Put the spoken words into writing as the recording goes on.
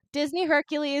Disney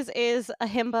Hercules is a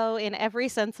himbo in every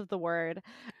sense of the word,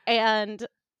 and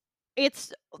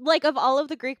it's like, of all of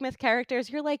the Greek myth characters,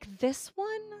 you're like, "This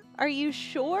one? Are you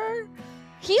sure?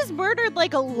 He's murdered,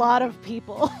 like, a lot of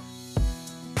people."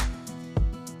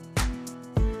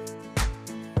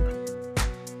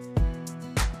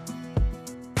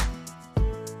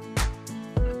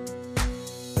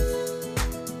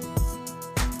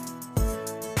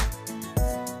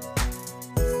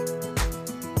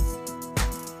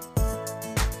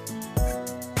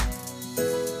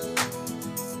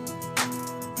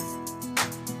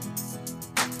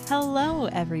 Hello,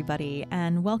 everybody,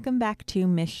 and welcome back to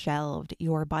Misshelved,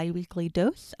 your bi-weekly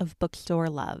dose of bookstore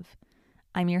love.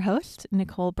 I'm your host,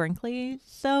 Nicole Brinkley,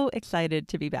 so excited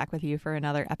to be back with you for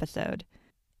another episode.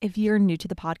 If you're new to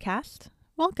the podcast,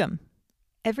 welcome.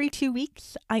 Every 2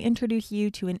 weeks, I introduce you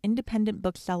to an independent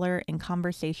bookseller in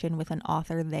conversation with an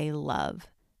author they love.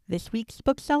 This week's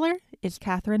bookseller is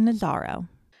Catherine Nazzaro.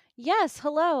 Yes,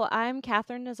 hello, I'm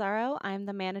Catherine Nazzaro. I'm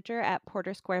the manager at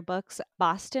Porter Square Books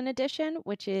Boston Edition,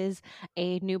 which is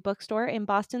a new bookstore in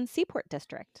Boston's Seaport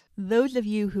District. Those of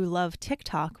you who love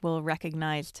TikTok will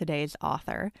recognize today's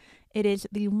author. It is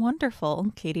the wonderful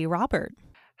Katie Robert.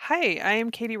 Hi, I am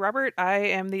Katie Robert. I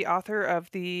am the author of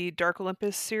the Dark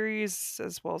Olympus series,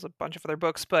 as well as a bunch of other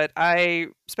books, but I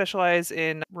specialize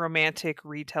in romantic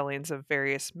retellings of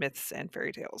various myths and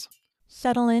fairy tales.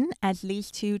 Settle in as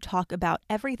these two talk about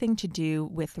everything to do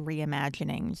with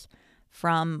reimaginings,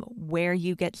 from where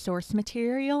you get source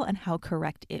material and how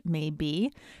correct it may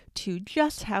be, to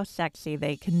just how sexy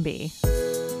they can be.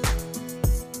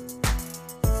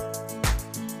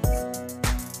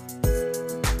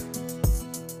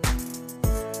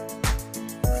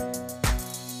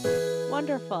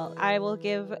 Wonderful. I will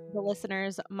give the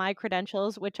listeners my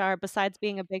credentials, which are, besides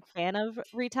being a big fan of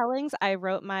retellings, I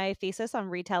wrote my thesis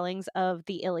on retellings of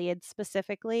the Iliad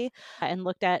specifically and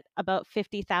looked at about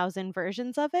 50,000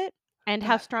 versions of it and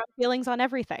have That, strong feelings on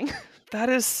everything. that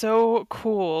is so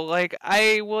cool. Like,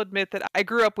 I will admit that I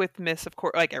grew up with myths, of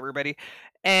course, like everybody.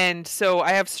 And so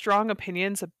I have strong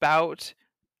opinions about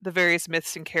the various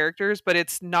myths and characters, but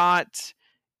it's not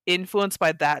influenced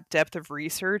by that depth of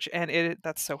research. And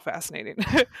that's so fascinating.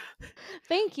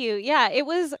 Thank you. Yeah, it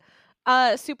was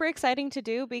super exciting to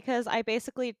do because I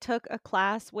basically took a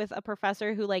class with a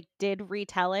professor who like did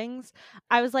retellings.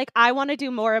 I was like, I want to do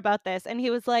more about this. And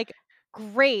he was like,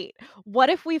 great. What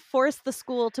if we force the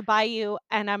school to buy you,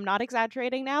 and I'm not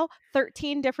exaggerating now,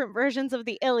 13 different versions of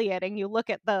the Iliad, and you look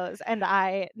at those. And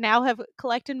I now have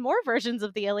collected more versions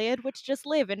of the Iliad, which just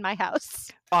live in my house.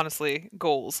 Honestly,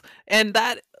 goals. And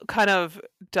that kind of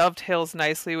dovetails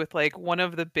nicely with like one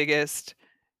of the biggest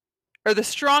or the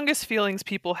strongest feelings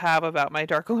people have about my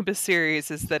Dark Olympus series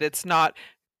is that it's not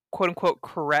quote unquote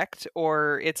correct,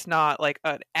 or it's not like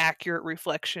an accurate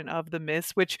reflection of the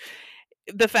myths, which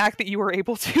the fact that you were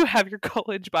able to have your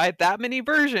college buy that many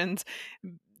versions,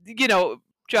 you know,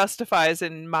 justifies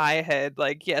in my head,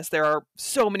 like, yes, there are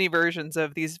so many versions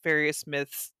of these various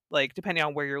myths, like depending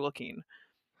on where you're looking.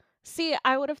 See,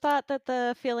 I would have thought that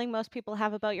the feeling most people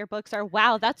have about your books are,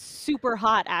 wow, that's super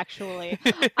hot, actually.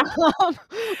 Um,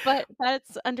 but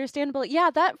that's understandable. Yeah,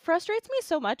 that frustrates me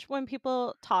so much when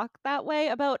people talk that way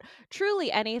about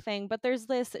truly anything. But there's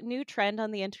this new trend on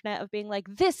the internet of being like,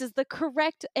 this is the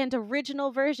correct and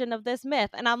original version of this myth.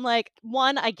 And I'm like,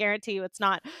 one, I guarantee you it's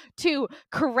not. Two,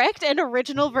 correct and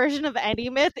original version of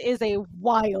any myth is a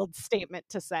wild statement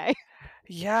to say.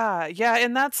 Yeah, yeah,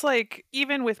 and that's like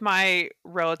even with my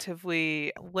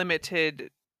relatively limited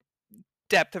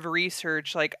depth of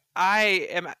research, like I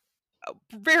am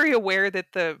very aware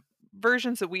that the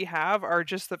versions that we have are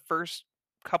just the first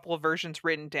couple of versions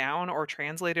written down or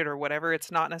translated or whatever.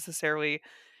 It's not necessarily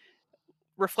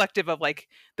reflective of like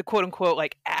the quote unquote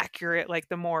like accurate, like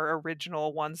the more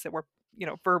original ones that were,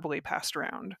 verbally passed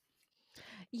around.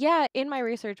 Yeah, in my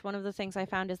research, one of the things I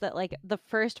found is that like the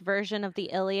first version of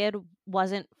the Iliad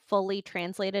wasn't fully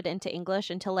translated into English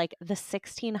until like the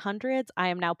 1600s. I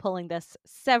am now pulling this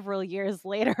several years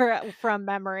later from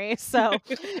memory. So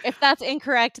if that's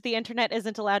incorrect, the internet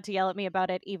isn't allowed to yell at me about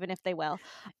it, even if they will.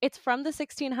 It's from the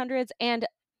 1600s, and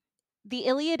the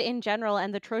Iliad in general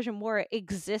and the Trojan War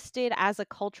existed as a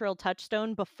cultural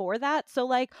touchstone before that. So,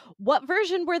 like, what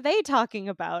version were they talking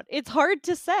about? It's hard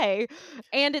to say.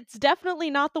 And it's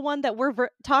definitely not the one that we're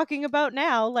talking about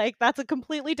now. Like, that's a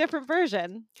completely different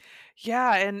version.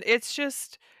 Yeah, and it's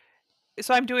just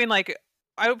so I'm doing like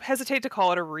I hesitate to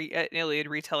call it an Iliad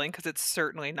retelling because it's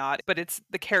certainly not, but it's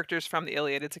the characters from the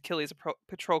Iliad. It's Achilles,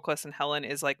 Patroclus, and Helen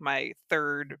is like my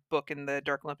third book in the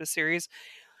Dark Olympus series,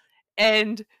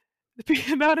 and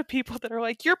the amount of people that are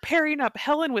like, "You're pairing up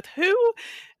Helen with who?"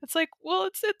 It's like, well,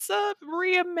 it's a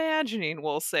reimagining,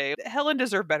 we'll say. Helen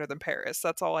deserved better than Paris.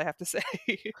 That's all I have to say.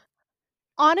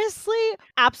 Honestly,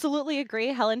 absolutely agree.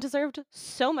 Helen deserved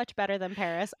so much better than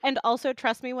Paris. And also,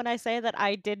 trust me when I say that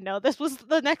I did know this was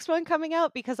the next one coming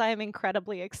out because I am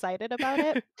incredibly excited about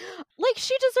it. Like,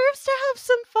 she deserves to have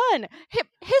some fun.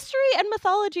 History and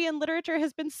mythology and literature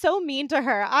has been so mean to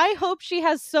her. I hope she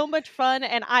has so much fun,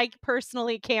 and I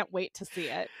personally can't wait to see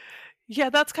it. Yeah,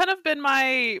 that's kind of been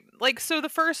my like so the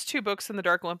first two books in the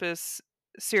Dark Olympus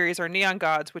series are Neon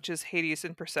Gods, which is Hades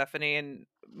and Persephone, and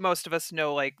most of us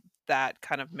know like that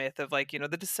kind of myth of like,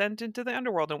 the descent into the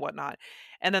underworld and whatnot.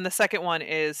 And then the second one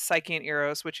is Psyche and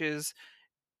Eros, which is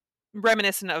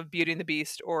reminiscent of Beauty and the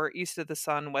Beast or East of the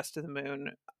Sun, West of the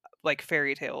Moon, like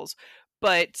fairy tales.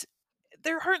 But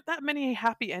there aren't that many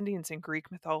happy endings in Greek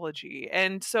mythology.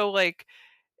 And so like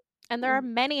And there are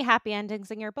many happy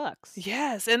endings in your books.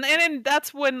 yes, and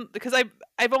that's when because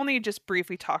I've only just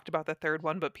briefly talked about the third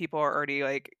one, but people are already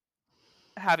like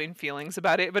having feelings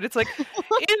about it. But it's like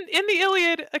in the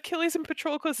Iliad, Achilles and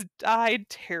Patroclus died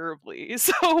terribly.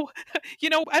 So,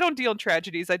 I don't deal in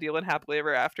tragedies, I deal in happily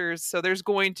ever afters. So there's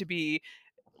going to be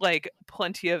like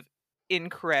plenty of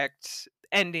incorrect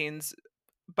endings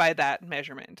by that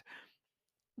measurement.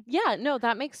 Yeah, no,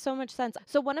 that makes so much sense.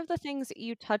 So one of the things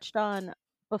you touched on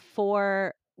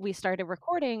before we started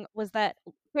recording was that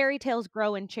fairy tales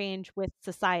grow and change with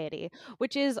society,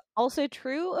 which is also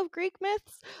true of Greek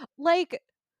myths. Like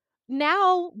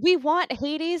now we want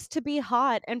Hades to be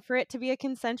hot and for it to be a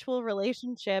consensual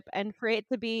relationship and for it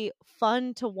to be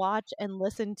fun to watch and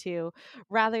listen to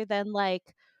rather than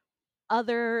like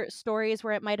other stories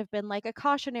where it might have been like a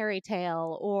cautionary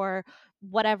tale or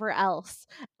whatever else.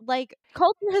 Like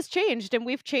culture has changed and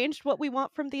we've changed what we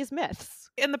want from these myths.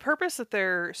 And the purpose that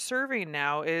they're serving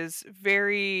now is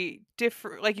very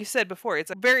different. Like you said before,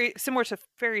 it's very similar to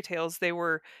fairy tales. They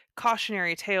were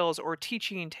cautionary tales or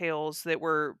teaching tales that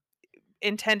were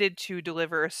intended to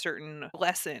deliver a certain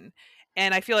lesson.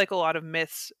 And I feel like a lot of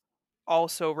myths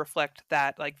also reflect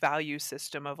that like value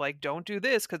system of like don't do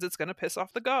this because it's going to piss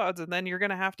off the gods and then you're going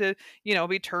to have to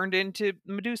be turned into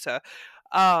Medusa,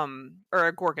 or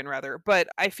a Gorgon rather. But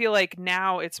I feel like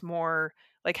now it's more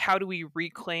like how do we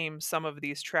reclaim some of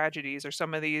these tragedies or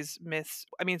some of these myths.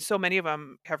 I mean, so many of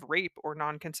them have rape or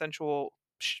non-consensual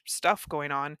stuff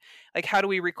going on. Like how do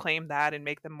we reclaim that and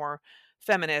make them more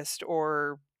feminist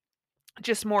or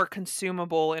just more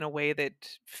consumable in a way that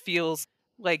feels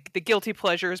like the guilty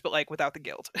pleasures, but like without the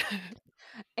guilt.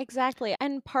 Exactly.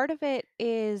 And part of it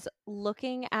is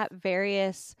looking at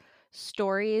various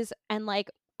stories and like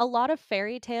a lot of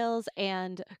fairy tales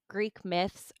and Greek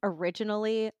myths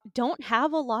originally don't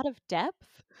have a lot of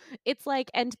depth. It's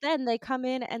like, and then they come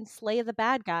in and slay the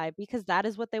bad guy because that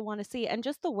is what they want to see. And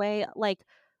just the way, like,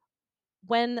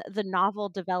 when the novel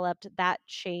developed, that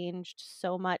changed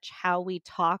so much how we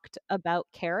talked about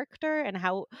character and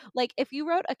how, like, if you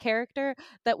wrote a character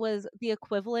that was the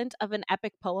equivalent of an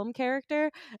epic poem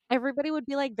character, everybody would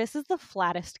be like, this is the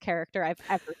flattest character I've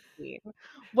ever seen.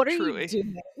 What are you Truly.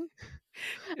 doing?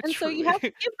 And so you Truly. have to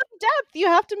give them depth, you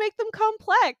have to make them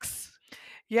complex.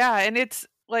 Yeah, and it's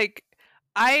like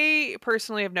I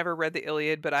personally have never read the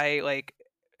Iliad, but I like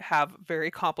have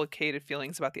very complicated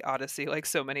feelings about the Odyssey, like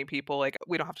so many people. Like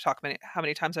we don't have to talk how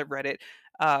many times I've read it.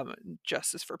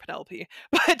 Justice for Penelope.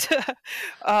 But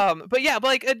yeah, but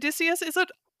like Odysseus is an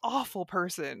awful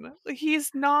person. Like,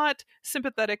 he's not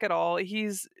sympathetic at all.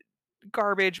 He's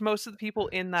garbage. Most of the people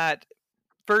in that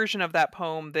version of that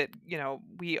poem that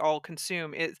we all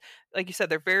consume is, like you said,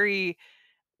 they're very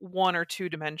one or two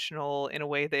dimensional in a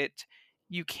way that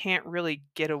you can't really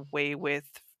get away with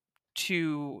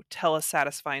to tell a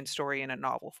satisfying story in a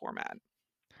novel format.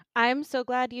 I'm so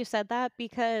glad you said that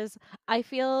because I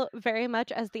feel very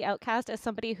much as the outcast, as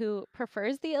somebody who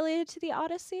prefers the Iliad to the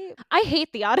Odyssey. I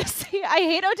hate the Odyssey. I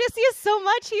hate Odysseus so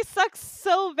much. He sucks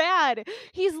so bad.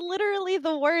 He's literally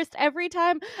the worst every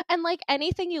time. And like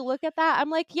anything you look at that, I'm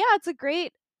like, yeah, it's a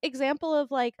great example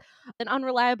of like an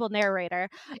unreliable narrator.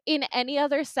 In any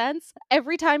other sense,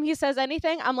 every time he says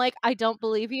anything, I'm like, I don't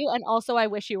believe you. And also, I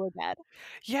wish you were dead.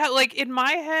 Yeah, like in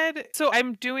my head, so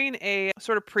I'm doing a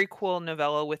sort of prequel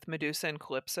novella with Medusa and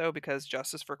Calypso because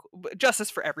justice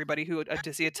for everybody who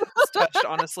Odysseus has touched,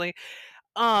 honestly.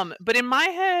 But in my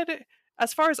head,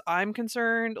 as far as I'm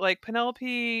concerned, like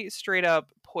Penelope straight up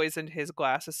poisoned his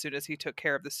glass as soon as he took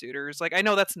care of the suitors. Like I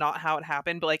know that's not how it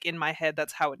happened, but like in my head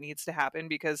that's how it needs to happen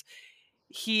because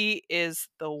he is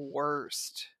the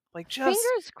worst. Like just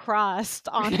Fingers crossed,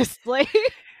 honestly.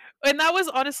 and that was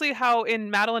honestly how in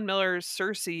Madeline Miller's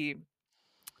Circe,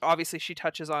 Obviously, she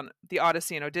touches on the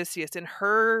Odyssey and Odysseus and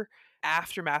her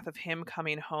aftermath of him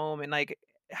coming home, and like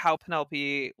how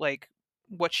Penelope, like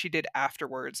what she did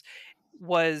afterwards,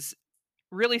 was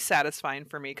really satisfying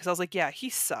for me because I was like, yeah, he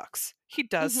sucks. He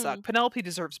does Hmm. suck. Penelope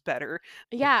deserves better.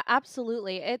 Yeah,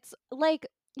 absolutely. It's like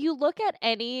you look at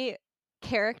any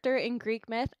character in Greek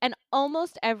myth, and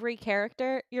almost every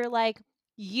character, you're like,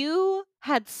 you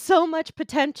had so much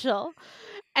potential,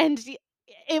 and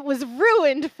it was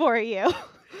ruined for you.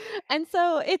 And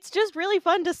so it's just really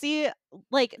fun to see,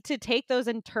 like, to take those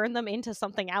and turn them into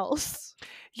something else.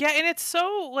 Yeah, and it's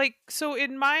so like so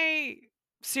in my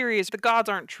series, the gods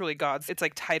aren't truly gods. It's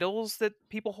like titles that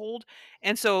people hold.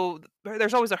 And so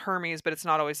there's always a Hermes, but it's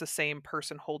not always the same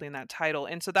person holding that title.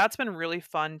 And so that's been really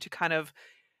fun to kind of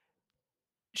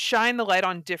shine the light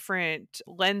on different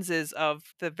lenses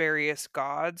of the various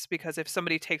gods, because if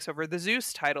somebody takes over the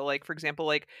Zeus title, like for example,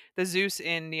 like the Zeus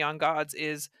in Neon Gods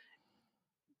is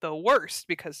the worst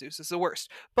because Zeus is the worst.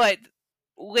 But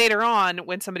later on,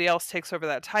 when somebody else takes over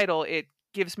that title, it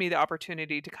gives me the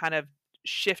opportunity to kind of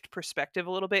shift perspective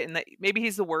a little bit, and that maybe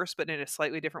he's the worst, but in a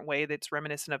slightly different way that's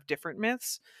reminiscent of different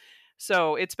myths.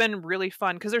 So it's been really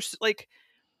fun because there's like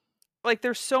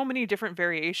there's so many different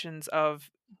variations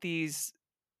of these.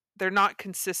 They're not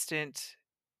consistent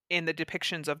in the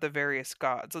depictions of the various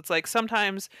gods. It's like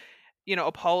sometimes,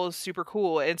 Apollo's super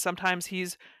cool and sometimes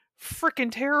he's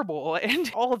freaking terrible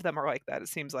and all of them are like that, it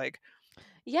seems like.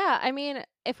 Yeah, I mean,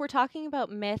 if we're talking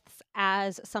about myths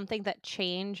as something that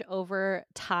change over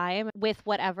time with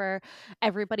whatever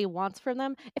everybody wants from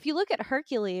them, if you look at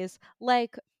Hercules,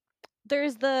 like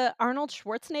there's the Arnold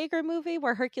Schwarzenegger movie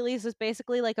where Hercules is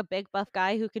basically like a big buff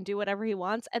guy who can do whatever he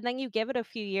wants, and then you give it a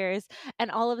few years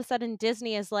and all of a sudden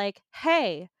Disney is like,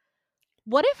 "Hey,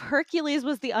 what if Hercules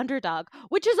was the underdog?"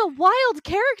 Which is a wild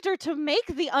character to make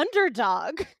the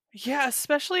underdog. Yeah,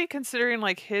 especially considering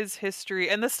like his history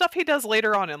and the stuff he does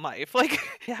later on in life. Like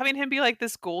having him be like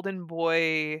this golden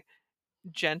boy,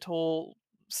 gentle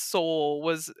soul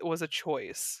was a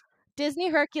choice. Disney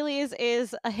Hercules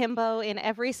is a himbo in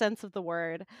every sense of the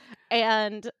word.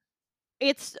 And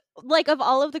it's like of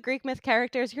all of the Greek myth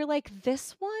characters, you're like,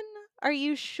 this one? Are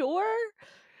you sure?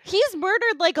 He's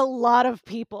murdered like a lot of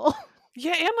people.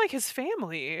 Yeah, and like his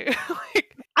family.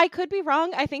 Like I could be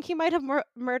wrong. I think he might have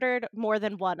murdered more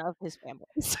than one of his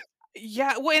families.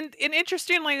 yeah, well, and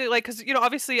interestingly, like, because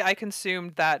obviously, I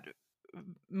consumed that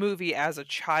movie as a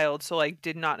child, so like,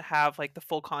 did not have like the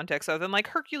full context other than like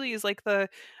Hercules, like the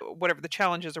whatever the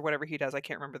challenges or whatever he does. I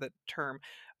can't remember the term,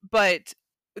 but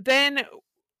then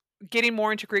getting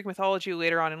more into Greek mythology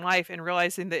later on in life and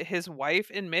realizing that his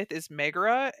wife in myth is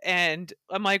Megara, and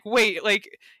I'm like, wait,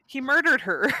 like he murdered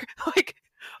her, like.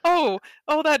 Oh,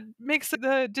 that makes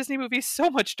the Disney movie so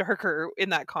much darker in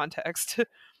that context.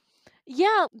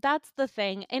 Yeah, that's the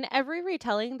thing. In every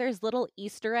retelling, there's little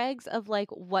Easter eggs of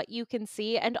like what you can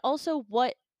see and also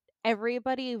what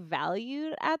everybody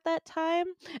valued at that time.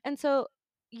 And so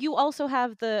you also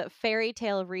have the fairy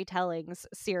tale retellings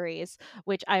series,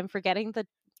 which I'm forgetting the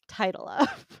title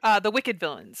of. The Wicked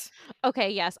Villains.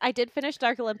 Okay, yes, I did finish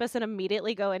Dark Olympus and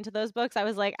immediately go into those books. I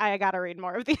was like, I gotta read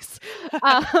more of these.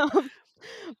 Um,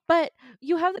 but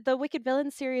you have the Wicked Villain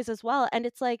series as well, and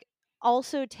it's like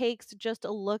also takes just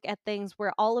a look at things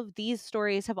where all of these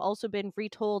stories have also been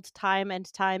retold time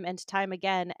and time and time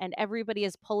again, and everybody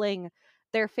is pulling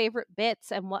their favorite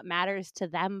bits and what matters to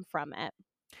them from it.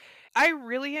 I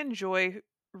really enjoy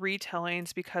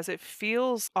retellings because it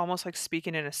feels almost like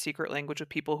speaking in a secret language with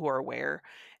people who are aware.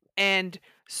 And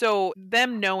so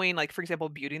them knowing, like for example,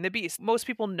 Beauty and the Beast, most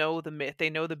people know the myth, they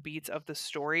know the beats of the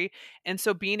story. And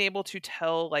so being able to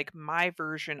tell like my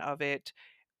version of it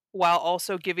while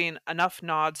also giving enough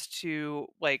nods to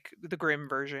like the Grimm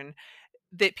version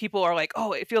that people are like,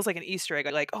 "Oh, it feels like an Easter egg."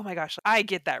 Like, "Oh my gosh, I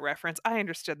get that reference. I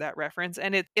understood that reference."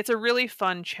 And it's a really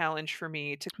fun challenge for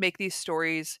me to make these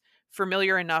stories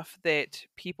familiar enough that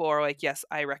people are like, "Yes,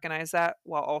 I recognize that,"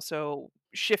 while also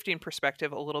shifting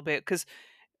perspective a little bit cuz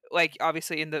like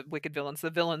obviously in the Wicked Villains, the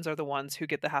villains are the ones who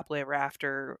get the happily ever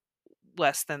after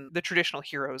less than the traditional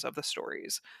heroes of the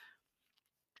stories.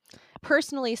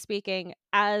 Personally speaking,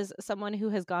 as someone who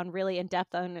has gone really in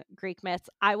depth on Greek myths,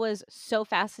 I was so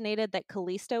fascinated that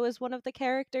Callisto is one of the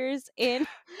characters in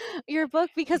your book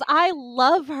because I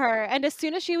love her. And as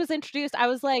soon as she was introduced, I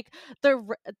was like,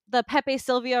 the Pepe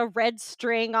Silvia red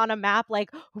string on a map.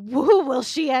 Like, who will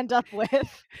she end up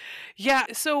with? Yeah,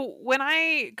 so when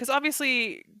cuz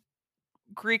obviously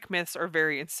Greek myths are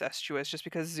very incestuous just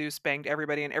because Zeus banged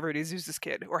everybody and everybody's Zeus's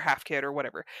kid or half kid or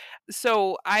whatever.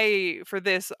 So for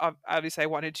this, obviously I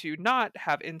wanted to not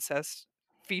have incest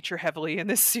feature heavily in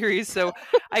this series. So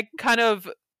I kind of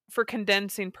for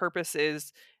condensing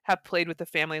purposes, have played with the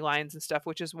family lines and stuff,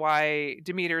 which is why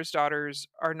Demeter's daughters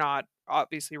are not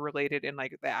obviously related in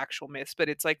like the actual myths, but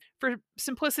it's like for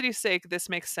simplicity's sake, this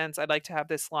makes sense. I'd like to have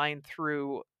this line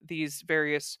through these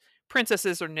various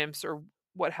princesses or nymphs or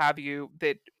what have you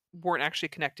that weren't actually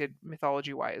connected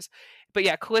mythology wise. But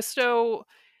yeah, Callisto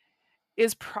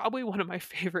is probably one of my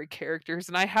favorite characters,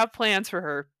 and I have plans for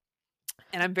her,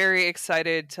 and I'm very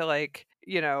excited to like,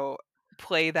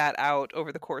 play that out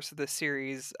over the course of this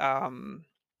series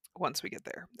once we get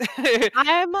there.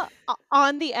 I'm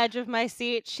on the edge of my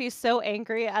seat. She's so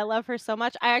angry. I love her so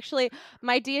much.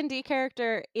 My D&D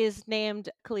character is named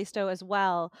Callisto as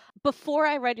well. Before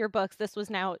I read your books, this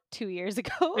was now 2 years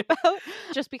ago, about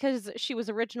just because she was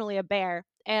originally a bear.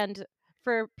 And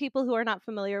for people who are not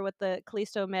familiar with the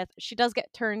Callisto myth, she does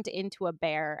get turned into a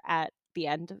bear at the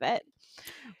end of it.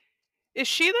 Is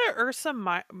she the Ursa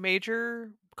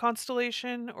Major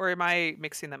constellation, or am I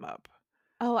mixing them up?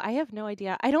 Oh, I have no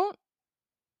idea. I don't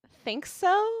think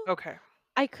so. Okay.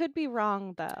 I could be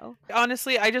wrong though.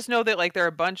 Honestly, I just know that like there are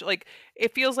a bunch, like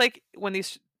it feels like when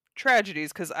these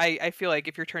tragedies, because I feel like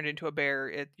if you're turned into a bear,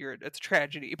 it's a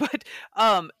tragedy. But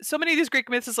so many of these Greek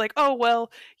myths is like, oh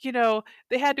well,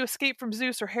 they had to escape from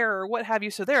Zeus or Hera or what have you,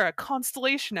 so they're a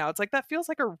constellation now. It's like that feels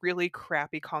like a really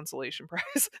crappy consolation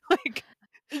prize. Like,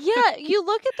 Yeah, you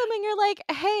look at them and you're like,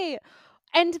 hey,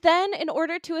 and then in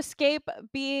order to escape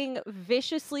being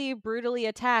viciously, brutally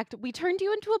attacked, we turned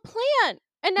you into a plant.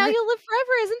 And now right. you'll live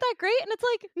forever. Isn't that great? And it's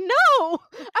like, no,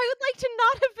 I would like to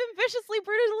not have been viciously,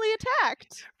 brutally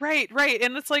attacked. Right.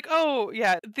 And it's like, oh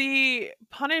yeah, the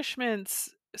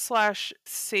punishments slash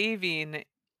saving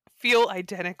feel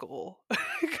identical.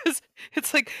 Because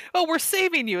it's like, oh, we're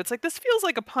saving you. It's like this feels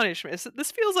like a punishment.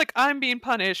 This feels like I'm being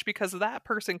punished because that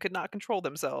person could not control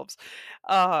themselves.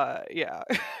 Yeah.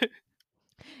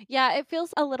 Yeah, it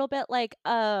feels a little bit like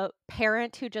a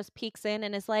parent who just peeks in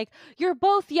and is like, you're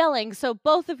both yelling, so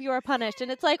both of you are punished. And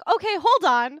it's like, okay, hold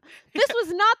on. This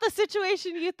was not the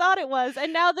situation you thought it was.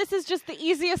 And now this is just the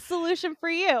easiest solution for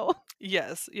you.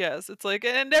 Yes. It's like,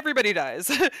 and everybody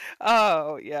dies.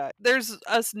 Oh yeah. There's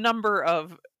a number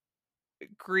of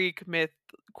Greek myth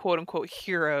quote unquote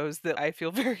heroes that I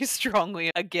feel very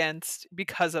strongly against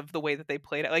because of the way that they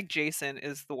played it. Like Jason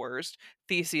is the worst.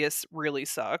 Theseus really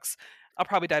sucks. I'll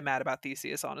probably die mad about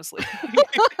Theseus, honestly.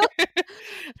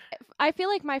 I feel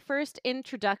like my first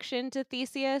introduction to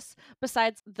Theseus,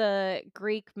 besides the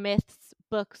Greek myths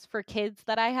books for kids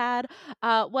that I had,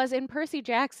 was in Percy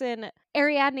Jackson.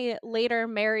 Ariadne later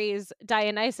marries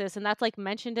Dionysus, and that's like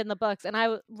mentioned in the books.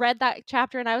 And read that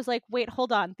chapter and I was like, wait,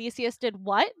 hold on. Theseus did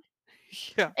what?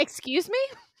 Yeah. Excuse me?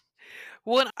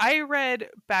 When I read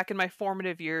back in my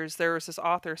formative years, there was this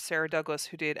author, Sarah Douglas,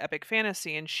 who did epic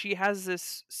fantasy, and she has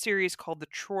this series called the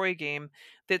Troy Game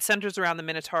that centers around the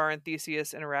Minotaur and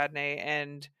Theseus and Ariadne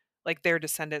and like their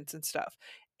descendants and stuff.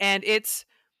 And it's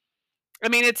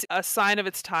a sign of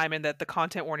its time in that the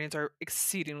content warnings are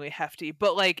exceedingly hefty,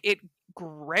 but like it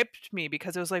gripped me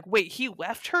because it was like, wait, he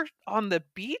left her on the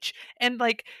beach? And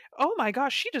like, oh my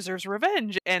gosh, she deserves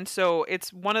revenge. And so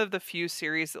it's one of the few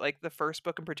series that, like, the first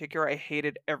book in particular, I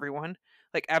hated everyone,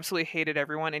 like, absolutely hated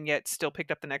everyone, and yet still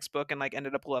picked up the next book and like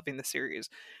ended up loving the series.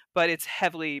 But it's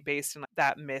heavily based in like,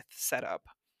 that myth setup.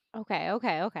 Okay.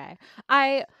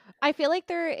 I feel like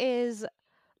there is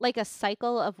like a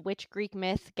cycle of which Greek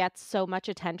myth gets so much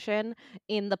attention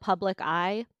in the public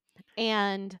eye.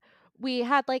 And we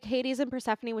had like Hades and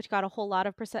Persephone, which got a whole lot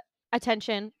of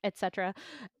attention, etc.,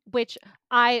 which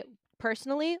I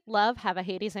personally love. Have a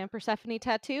Hades and Persephone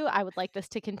tattoo. I would like this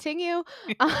to continue.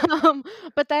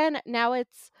 But then now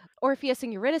it's Orpheus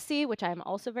and Eurydice, which I'm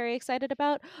also very excited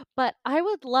about. But I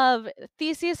would love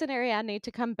Theseus and Ariadne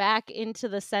to come back into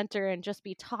the center and just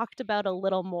be talked about a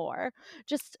little more.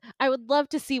 I would love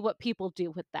to see what people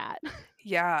do with that.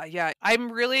 Yeah.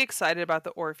 I'm really excited about the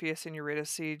Orpheus and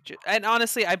Eurydice. And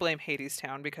honestly, I blame Hades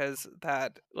Town because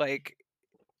that, like,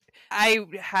 I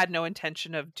had no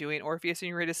intention of doing Orpheus and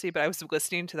Eurydice, but I was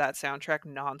listening to that soundtrack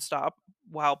nonstop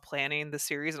while planning the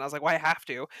series, and I was like, well, I have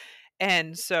to.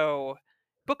 And so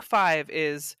book 5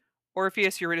 is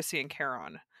Orpheus, Eurydice, and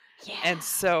Charon. Yeah. And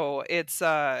so it's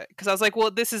because I was like,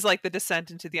 well, this is like the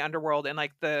descent into the underworld and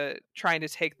like the trying to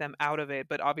take them out of it,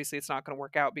 but obviously it's not going to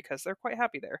work out because they're quite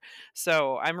happy there.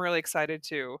 So I'm really excited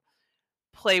to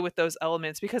play with those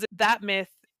elements because that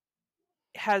myth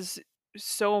has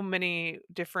so many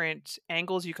different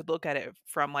angles you could look at it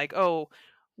from, like, oh,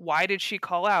 why did she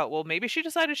call out? Well, maybe she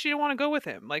decided she didn't want to go with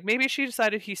him. Like maybe she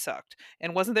decided he sucked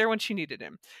and wasn't there when she needed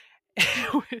him.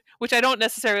 Which I don't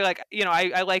necessarily like.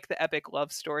 I like the epic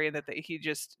love story and that he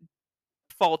just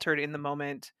faltered in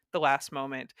the last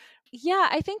moment. Yeah,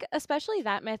 I think especially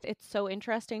that myth, it's so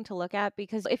interesting to look at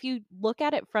because if you look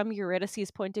at it from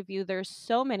Eurydice's point of view, there's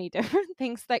so many different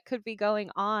things that could be going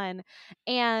on.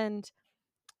 And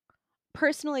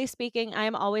personally speaking,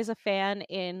 I'm always a fan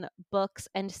in books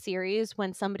and series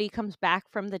when somebody comes back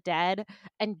from the dead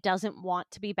and doesn't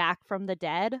want to be back from the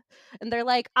dead. And they're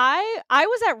like, I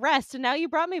was at rest and now you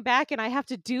brought me back and I have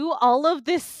to do all of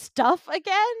this stuff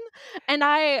again. And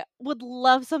I would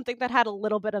love something that had a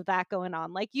little bit of that going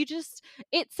on. Like you just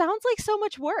it sounds like so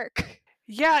much work.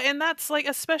 Yeah, and that's like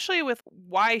especially with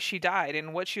why she died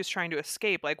and what she was trying to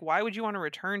escape. Like, why would you want to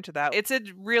return to that? It's a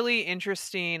really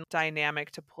interesting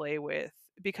dynamic to play with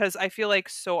because I feel like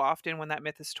so often when that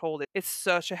myth is told, it's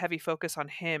such a heavy focus on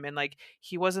him and like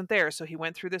he wasn't there. So he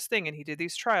went through this thing and he did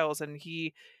these trials and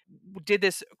he did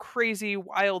this crazy,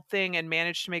 wild thing and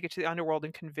managed to make it to the underworld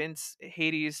and convince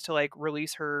Hades to like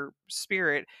release her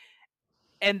spirit.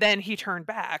 And then he turned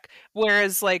back.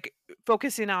 Whereas, like,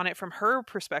 focusing on it from her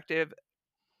perspective,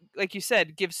 like you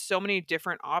said, gives so many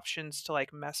different options to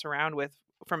like mess around with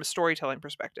from a storytelling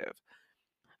perspective.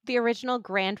 The original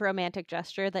grand romantic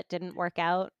gesture that didn't work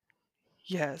out.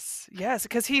 Yes. Yes,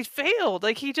 because he failed.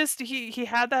 Like he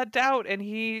had that doubt and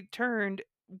he turned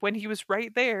when he was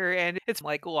right there and it's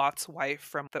like Lot's wife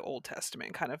from the Old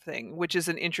Testament kind of thing, which is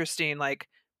an interesting like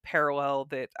parallel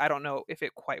that I don't know if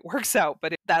it quite works out,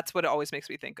 but that's what it always makes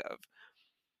me think of.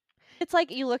 It's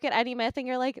like you look at any myth and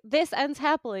you're like, this ends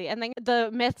happily. And then the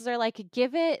myths are like,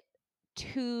 give it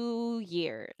 2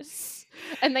 years.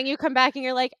 And then you come back and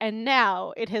you're like, and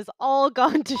now it has all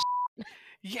gone to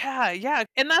Yeah, yeah.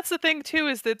 And that's the thing too,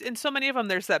 is that in so many of them,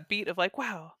 there's that beat of like,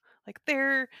 wow, like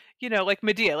they're, like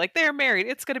Medea, like they're married,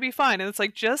 it's gonna be fine. And it's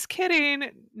like, just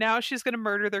kidding. Now she's gonna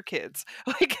murder their kids.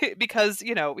 Like because,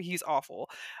 he's awful.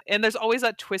 And there's always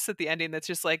that twist at the ending that's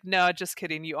just like, no, just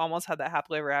kidding. You almost had that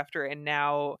happily ever after, and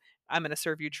now I'm gonna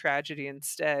serve you tragedy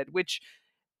instead, which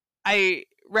I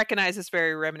recognize is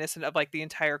very reminiscent of like the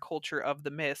entire culture of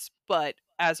the myths, but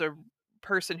as a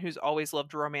person who's always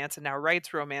loved romance and now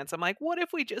writes romance, I'm like, what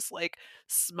if we just like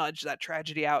smudge that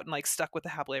tragedy out and like stuck with the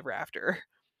happily ever after?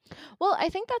 Well, I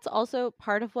think that's also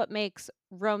part of what makes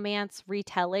romance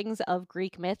retellings of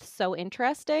Greek myths so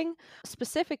interesting,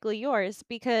 specifically yours,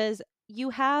 because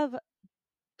you have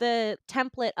the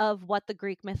template of what the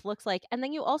Greek myth looks like. And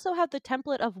then you also have the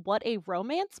template of what a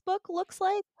romance book looks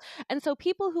like. And so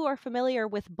people who are familiar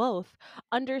with both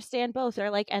understand both. They're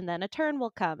like, and then a turn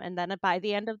will come. And then by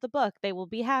the end of the book, they will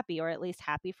be happy, or at least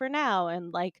happy for now.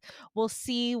 And like, we'll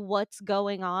see what's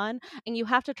going on. And you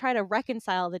have to try to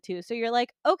reconcile the two. So you're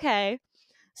like, okay,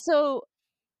 so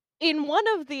in one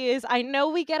of these, I know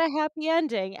we get a happy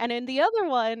ending. And in the other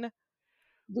one,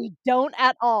 we don't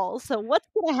at all. So what's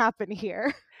going to happen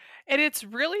here? And it's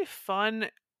really fun.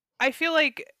 I feel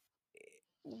like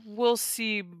we'll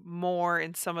see more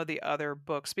in some of the other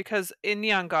books because in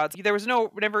Neon Gods, there was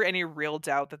never any real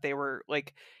doubt that they were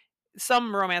like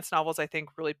some romance novels I think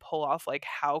really pull off like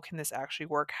how can this actually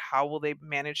work? How will they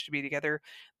manage to be together?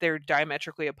 They're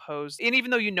diametrically opposed. And even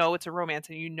though you know it's a romance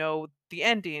and you know the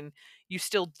ending, you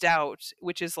still doubt,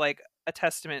 which is like a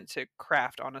testament to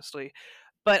craft, honestly.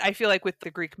 But I feel like with the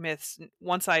Greek myths,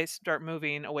 once I start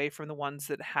moving away from the ones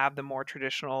that have the more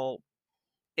traditional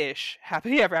ish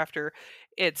happily ever after,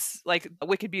 it's like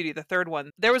Wicked Beauty, the third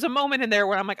one. There was a moment in there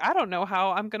where I'm like, I don't know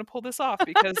how I'm gonna pull this off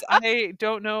because I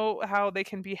don't know how they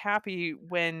can be happy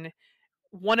when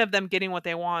one of them getting what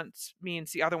they want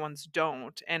means the other ones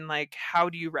don't. And like, how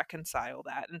do you reconcile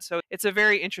that? And so it's a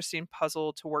very interesting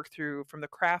puzzle to work through from the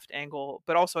craft angle,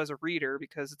 but also as a reader,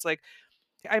 because it's like,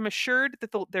 I'm assured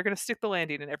that they're going to stick the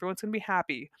landing and everyone's going to be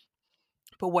happy.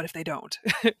 But what if they don't?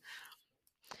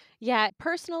 Yeah,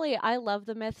 personally, I love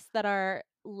the myths that are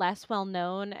less well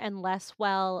known and less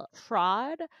well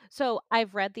trod. So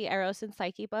I've read the Eros and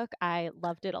Psyche book. I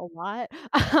loved it a lot.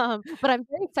 But I'm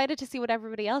very excited to see what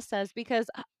everybody else says because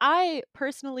I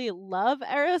personally love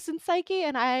Eros and Psyche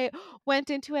and I went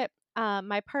into it.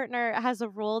 My partner has a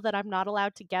rule that I'm not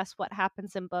allowed to guess what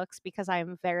happens in books because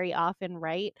I'm very often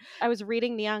right. I was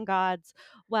reading Neon Gods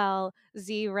while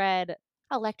Z read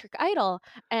Electric Idol,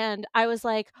 and I was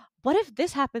like, what if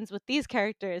this happens with these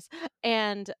characters?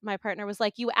 And my partner was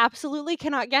like, you absolutely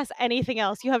cannot guess anything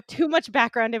else. You have too much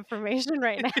background information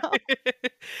right now.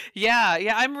 Yeah,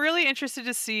 yeah, I'm really interested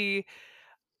to see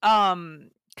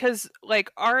because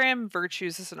like RM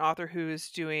Virtues is an author who is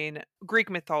doing Greek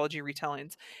mythology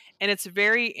retellings, and it's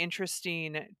very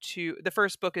interesting to the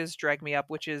first book is Drag Me Up,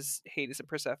 which is Hades and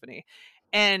Persephone,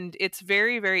 and it's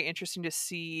very very interesting to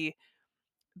see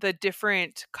the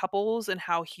different couples and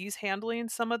how he's handling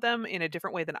some of them in a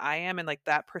different way than I am and like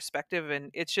that perspective,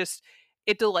 and it's just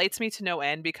it delights me to no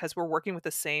end because we're working with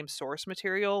the same source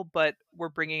material, but we're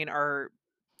bringing our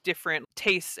different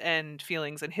tastes and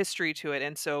feelings and history to it.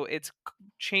 And so it's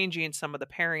changing some of the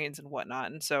pairings and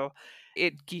whatnot. And so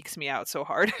it geeks me out so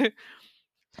hard.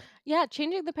 Yeah,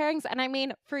 changing the pairings. And I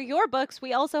mean, for your books,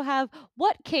 we also have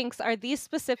what kinks are these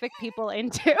specific people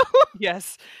into?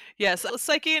 Yes. Yes.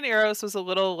 Psyche and Eros was a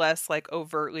little less like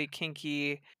overtly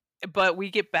kinky, but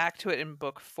we get back to it in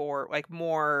book 4, like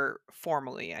more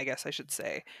formally, I guess I should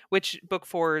say, which book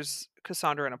 4 is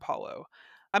Cassandra and Apollo.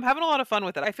 I'm having a lot of fun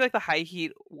with it. I feel like the high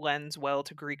heat lends well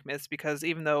to Greek myths because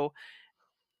even though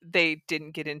they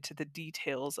didn't get into the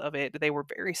details of it, they were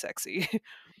very sexy.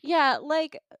 Yeah,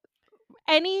 like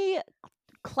any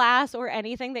class or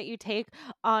anything that you take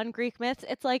on Greek myths,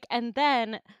 it's like, and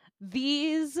then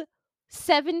these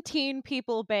 17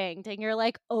 people banged, and you're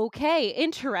like, okay,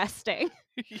 interesting.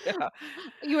 Yeah.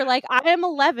 You were like, I am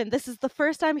 11. This is the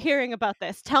first I'm hearing about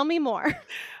this. Tell me more.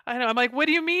 I know. I'm like, what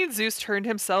do you mean Zeus turned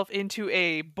himself into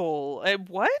a bull?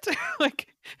 What?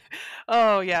 Like,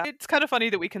 oh yeah. It's kind of funny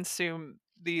that we consume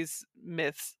these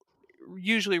myths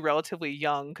usually relatively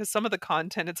young because some of the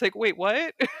content, it's like, wait,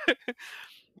 what?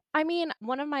 I mean,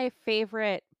 one of my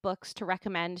favorite books to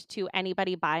recommend to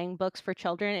anybody buying books for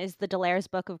children is the Delaire's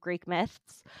Book of Greek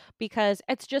Myths because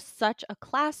it's just such a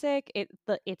classic.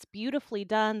 It's beautifully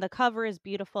done. The cover is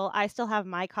beautiful. I still have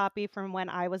my copy from when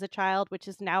I was a child, which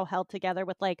is now held together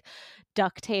with like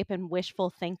duct tape and wishful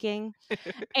thinking.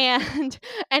 And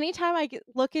anytime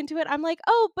look into it, I'm like,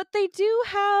 oh, but they do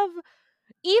have,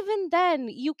 even then,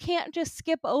 you can't just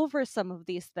skip over some of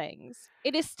these things.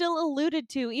 It is still alluded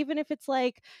to, even if it's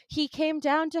like he came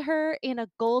down to her in a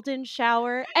golden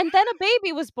shower and then a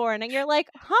baby was born, and you're like,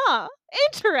 huh,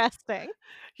 interesting.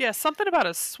 Yeah, something about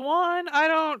a swan. I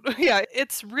don't, yeah,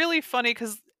 it's really funny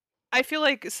because I feel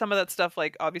like some of that stuff,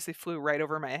 like, obviously flew right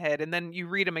over my head. And then you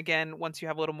read them again once you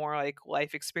have a little more like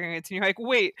life experience, and you're like,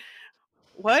 wait,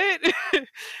 what?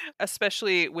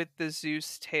 Especially with the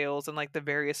Zeus tales and like the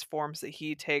various forms that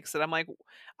he takes, that I'm like,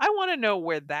 I want to know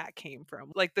where that came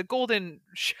from. Like the golden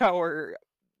shower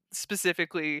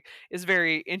specifically is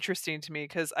very interesting to me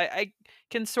because I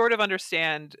can sort of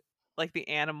understand like the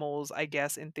animals, I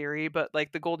guess, in theory, but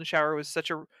like the golden shower was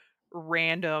such a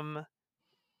random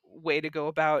way to go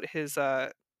about his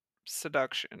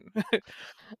seduction.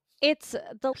 It's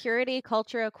the purity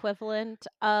culture equivalent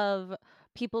of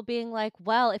people being like,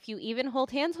 well, if you even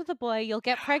hold hands with a boy, you'll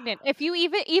get pregnant. If you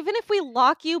even if we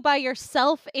lock you by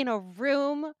yourself in a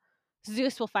room,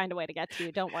 Zeus will find a way to get to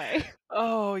you. Don't worry.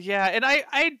 Oh yeah, and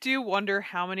I do wonder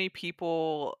how many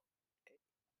people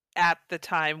at the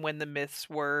time when the myths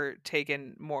were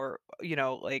taken more,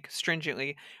 like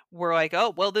stringently, were like,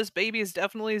 "Oh, well, this baby is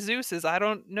definitely Zeus's. I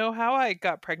don't know how I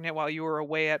got pregnant while you were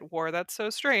away at war. That's so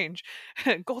strange."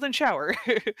 Golden shower.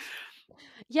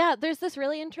 Yeah, there's this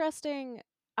really interesting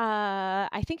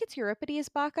I think it's Euripides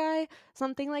Bacchae,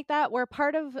 something like that, where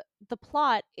part of the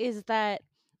plot is that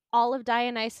all of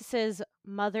Dionysus's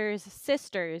mother's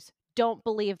sisters don't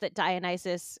believe that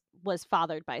Dionysus was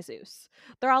fathered by Zeus.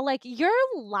 They're all like, "You're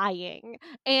lying,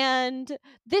 and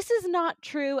this is not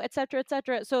true," etc.,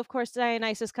 etc. So of course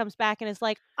Dionysus comes back and is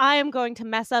like, "I am going to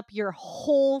mess up your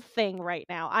whole thing right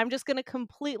now. I'm just going to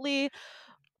completely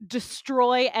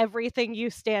destroy everything you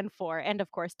stand for," and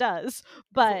of course does. Of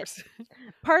But course.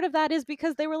 part of that is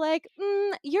because they were like,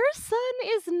 your son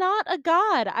is not a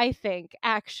god, I think,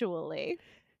 actually.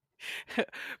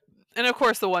 And of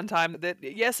course the one time that,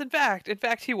 yes, in fact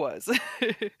he was.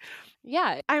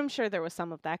 Yeah, I'm sure there was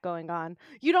some of that going on.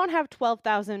 You don't have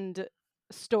 12,000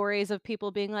 stories of people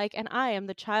being like, and I am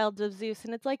the child of Zeus,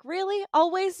 and it's like, really,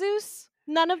 always Zeus,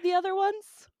 none of the other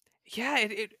ones? Yeah,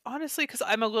 it honestly, because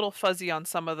I'm a little fuzzy on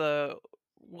some of the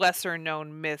lesser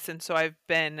known myths, and so I've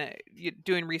been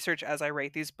doing research as I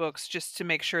write these books just to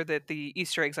make sure that the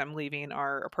Easter eggs I'm leaving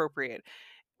are appropriate,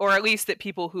 or at least that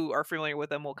people who are familiar with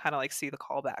them will kind of like see the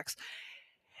callbacks.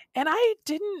 And I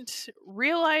didn't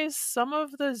realize some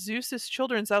of the Zeus's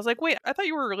children. So I was like, wait, I thought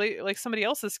you were really like somebody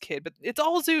else's kid, but it's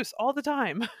all Zeus all the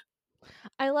time.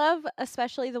 I love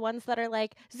especially the ones that are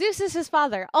like, Zeus is his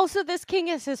father. Also, this king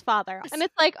is his father. And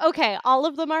it's like, okay, all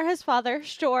of them are his father,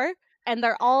 sure. And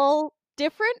they're all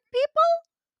different people?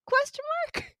 Question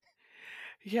mark?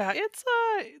 Yeah, it's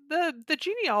the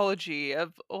genealogy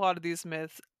of a lot of these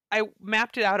myths. I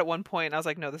mapped it out at one point and I was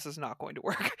like, no, this is not going to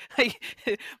work. Like,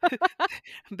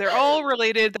 they're all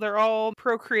related, they're all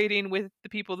procreating with the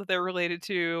people that they're related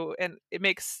to, and it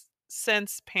makes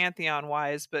sense pantheon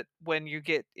wise, but when you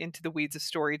get into the weeds of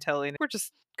storytelling, we're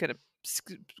just gonna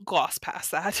gloss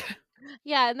past that.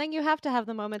 Yeah, and then you have to have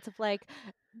the moments of like,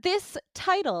 this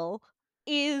title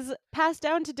is passed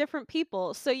down to different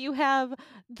people. So you have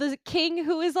the king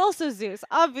who is also Zeus,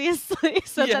 obviously,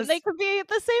 so that they Yes. can be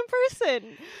the same person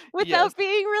Yes. without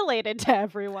being related to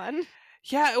everyone.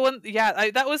 Yeah, well,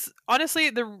 yeah, that was honestly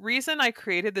the reason I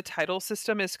created the title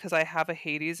system is because I have a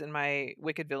Hades in my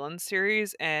Wicked Villains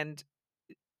series, and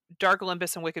Dark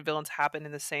Olympus and Wicked Villains happen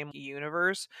in the same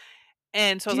universe.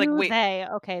 And so I was like, Do wait, they?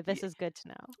 Okay, y- this is good to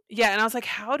know. yeah, and I was like,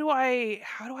 how do I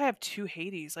have two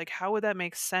Hades? Like, how would that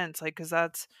make sense? Like, because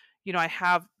that's, I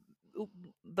have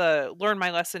the learn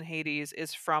my lesson Hades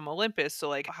is from Olympus, so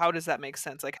like, how does that make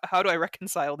sense? Like, how do I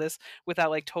reconcile this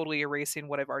without like totally erasing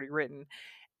what I've already written?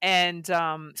 And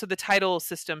so the title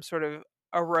system sort of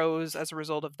arose as a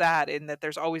result of that, in that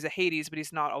there's always a Hades, but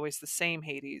he's not always the same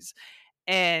Hades.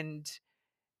 And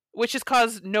which has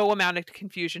caused no amount of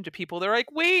confusion to people. They're like,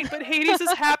 wait, but Hades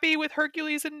is happy with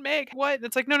Hercules and Meg. What? And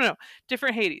it's like, no, no, no.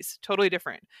 Different Hades. Totally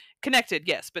different. Connected,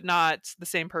 yes, but not the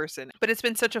same person. But it's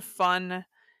been such a fun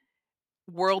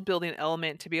world building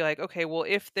element to be like, okay, well,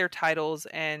 if they're titles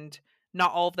and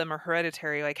not all of them are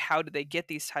hereditary, like, how do they get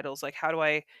these titles? Like, how do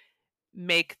I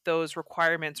make those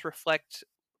requirements reflect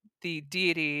the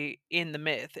deity in the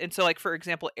myth? And so, like, for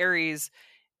example, Ares,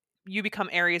 you become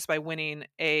Ares by winning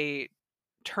a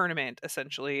tournament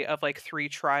essentially of like three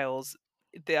trials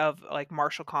of like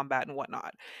martial combat and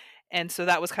whatnot. And so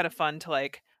that was kind of fun to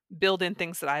like build in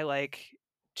things that I like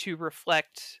to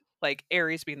reflect like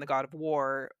Ares being the god of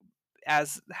war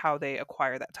as how they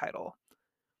acquire that title.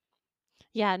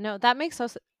 Yeah, no, that makes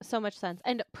so much sense.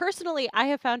 And personally, I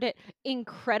have found it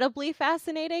incredibly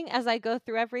fascinating as I go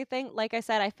through everything. Like I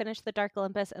said, I finished the Dark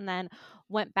Olympus and then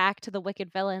went back to the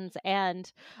Wicked Villains and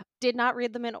did not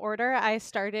read them in order. I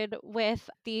started with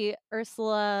the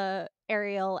Ursula,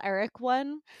 Ariel, Eric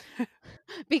one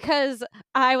because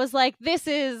I was like, this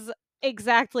is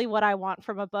exactly what I want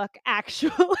from a book,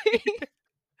 actually.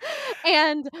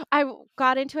 And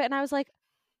got into it and I was like,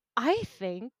 I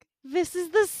think this is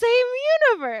the same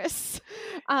universe.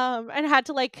 And had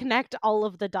to like connect all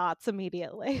of the dots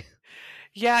immediately.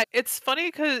 Yeah, it's funny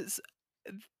because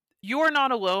you are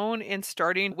not alone in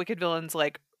starting Wicked Villains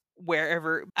like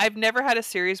wherever. I've never had a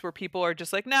series where people are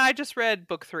just like, nah, I just read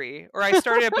book three. Or I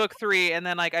started at book three and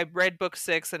then like I read book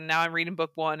six and now I'm reading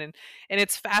book one. And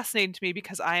it's fascinating to me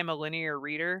because I am a linear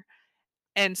reader.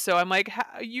 And so I'm like,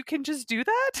 you can just do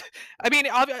that? I mean,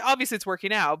 obviously it's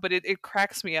working out, but it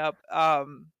cracks me up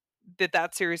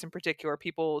that series in particular,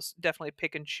 people definitely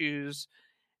pick and choose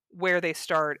where they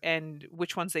start and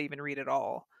which ones they even read at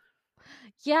all.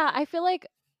 Yeah, I feel like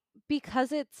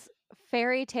because it's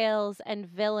fairy tales and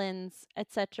villains,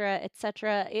 etc.,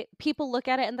 etc., people look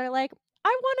at it and they're like,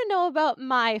 I want to know about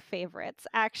my favorites,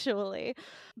 actually.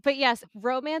 But yes,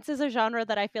 romance is a genre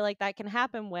that I feel like that can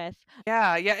happen with.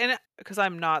 Yeah, yeah, and because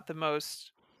I'm not the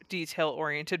most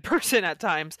detail-oriented person at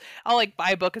times, I'll, like,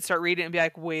 buy a book and start reading it and be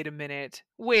like, wait a minute,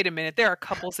 there are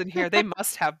couples in here, they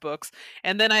must have books,"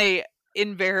 and then I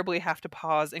invariably have to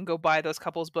pause and go buy those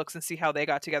couples' books and see how they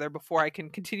got together before I can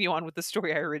continue on with the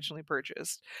story I originally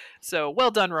purchased. So,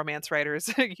 well done, romance writers,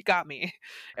 you got me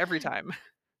every time.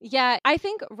 Yeah, I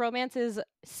think romance is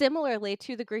similarly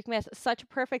to the Greek myth such a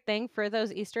perfect thing for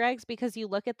those Easter eggs because you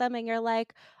look at them and you're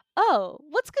like, oh,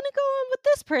 what's going to go on with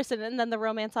this person? And then the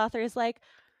romance author is like,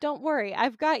 don't worry,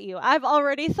 I've got you. I've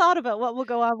already thought about what will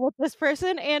go on with this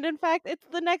person. And in fact, it's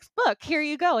the next book. Here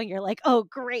you go. And you're like, oh,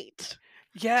 great.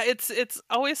 Yeah, it's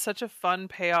always such a fun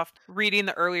payoff reading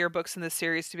the earlier books in the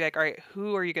series to be like, all right,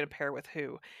 who are you going to pair with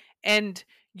who? And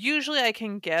usually I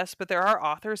can guess, but there are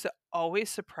authors that always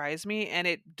surprise me and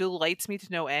it delights me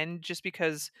to no end just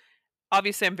because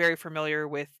obviously I'm very familiar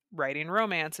with writing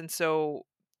romance. And so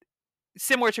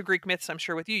similar to Greek myths, I'm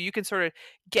sure with you, you can sort of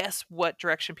guess what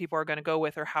direction people are going to go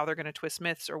with or how they're going to twist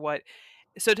myths or what.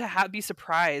 So to be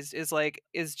surprised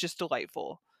is just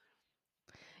delightful.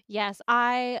 Yes,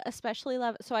 I especially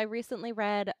love. So I recently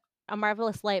read A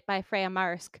Marvelous Light by Freya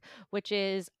Marsk, which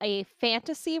is a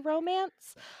fantasy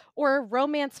romance, or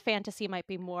romance fantasy might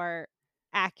be more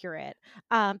accurate,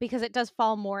 because it does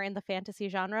fall more in the fantasy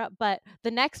genre. But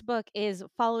the next book is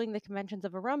following the conventions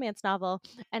of a romance novel,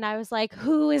 and I was like,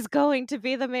 who is going to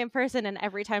be the main person? And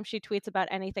every time she tweets about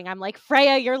anything, I'm like,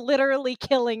 Freya, you're literally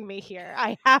killing me here.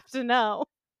 I have to know.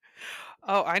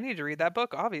 Oh, I need to read that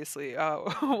book, obviously.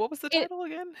 What was the It title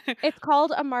again? It's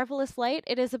called A Marvelous Light.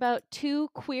 It is about two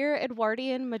queer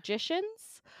Edwardian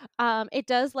magicians. It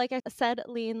does, like I said,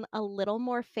 lean a little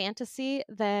more fantasy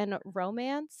than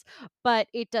romance, but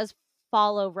it does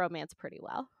follow romance pretty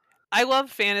well. I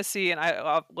love fantasy and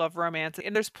I love romance,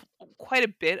 and there's quite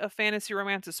a bit of fantasy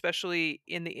romance, especially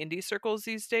in the indie circles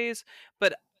these days.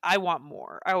 But I want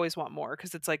more. I always want more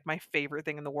because it's like my favorite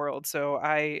thing in the world. So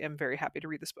I am very happy to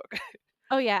read this book.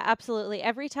 Oh yeah, absolutely.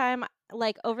 Every time,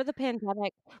 like over the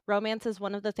pandemic, romance is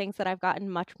one of the things that I've gotten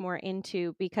much more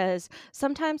into because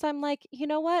sometimes I'm like, you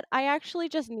know what? I actually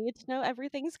just need to know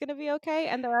everything's going to be okay.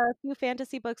 And there are a few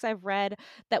fantasy books I've read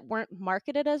that weren't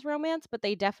marketed as romance, but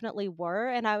they definitely were.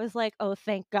 And I was like, oh,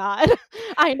 thank God.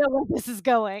 I know where this is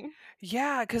going.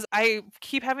 Yeah, because I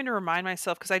keep having to remind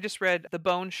myself because I just read The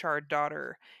Bone Shard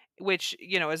Daughter, which,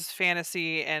 is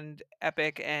fantasy and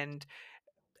epic and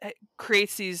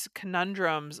creates these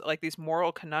conundrums, like these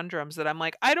moral conundrums that I'm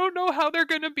like, I don't know how they're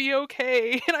going to be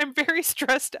okay. And I'm very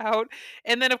stressed out.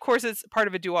 And then, of course, it's part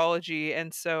of a duology.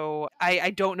 And so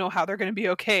I don't know how they're going to be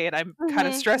okay. And I'm kind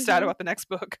of Hmm stressed out hmm about the next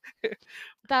book.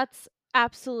 That's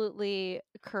absolutely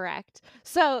correct.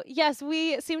 So, yes,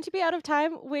 we seem to be out of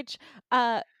time, which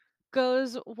uh,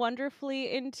 goes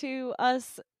wonderfully into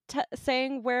us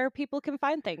saying where people can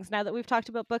find things now that we've talked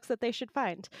about books that they should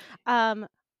find. Um,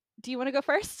 do you want to go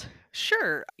first?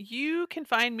 Sure. You can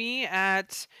find me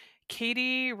at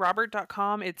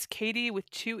KatieRobert.com. It's Katie with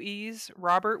two E's,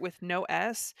 Robert with no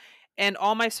S. And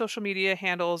all my social media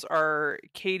handles are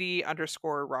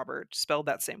Katie_Robert, spelled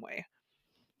that same way.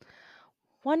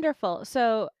 Wonderful.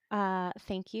 So,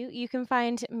 thank you. You can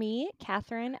find me,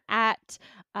 Catherine, at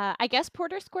I guess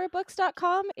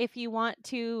PorterSquareBooks.com if you want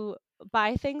to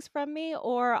buy things from me,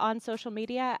 or on social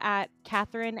media at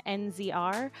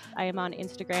CatherineNZR. I am on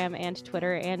Instagram and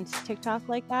Twitter and TikTok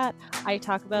like that. I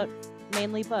talk about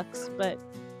mainly books, but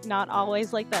not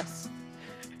always like this.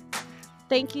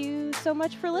 Thank you so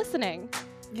much for listening.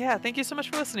 Yeah, thank you so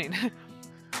much for listening.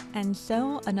 And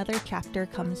so another chapter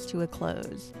comes to a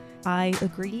close. I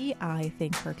agree. I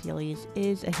think Hercules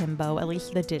is a himbo, at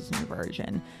least the Disney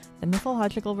version. The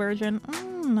mythological version,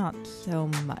 not so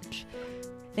much.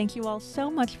 Thank you all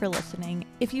so much for listening.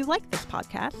 If you like this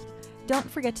podcast, don't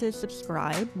forget to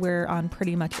subscribe. We're on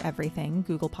pretty much everything: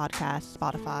 Google Podcasts,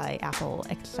 Spotify, Apple,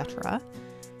 etc.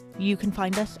 You can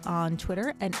find us on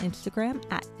Twitter and Instagram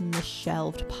at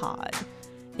MissShelvedPod.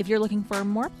 If you're looking for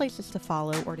more places to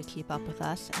follow or to keep up with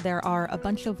us, there are a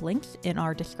bunch of links in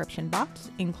our description box,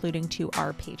 including to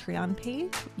our Patreon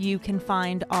page. You can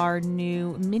find our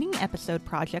new mini episode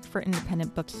project for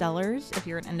independent booksellers. If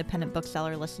you're an independent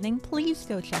bookseller listening, please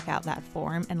go check out that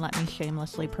forum and let me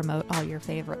shamelessly promote all your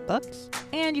favorite books.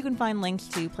 And you can find links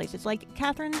to places like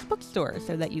Catherine's Bookstore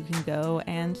so that you can go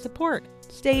and support.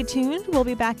 Stay tuned. We'll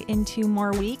be back in 2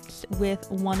 more weeks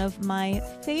with one of my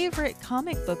favorite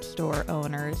comic book store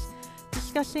owners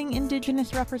discussing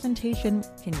Indigenous representation.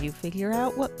 Can you figure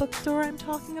out what bookstore I'm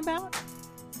talking about?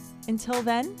 Until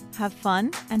then, have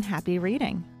fun and happy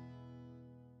reading.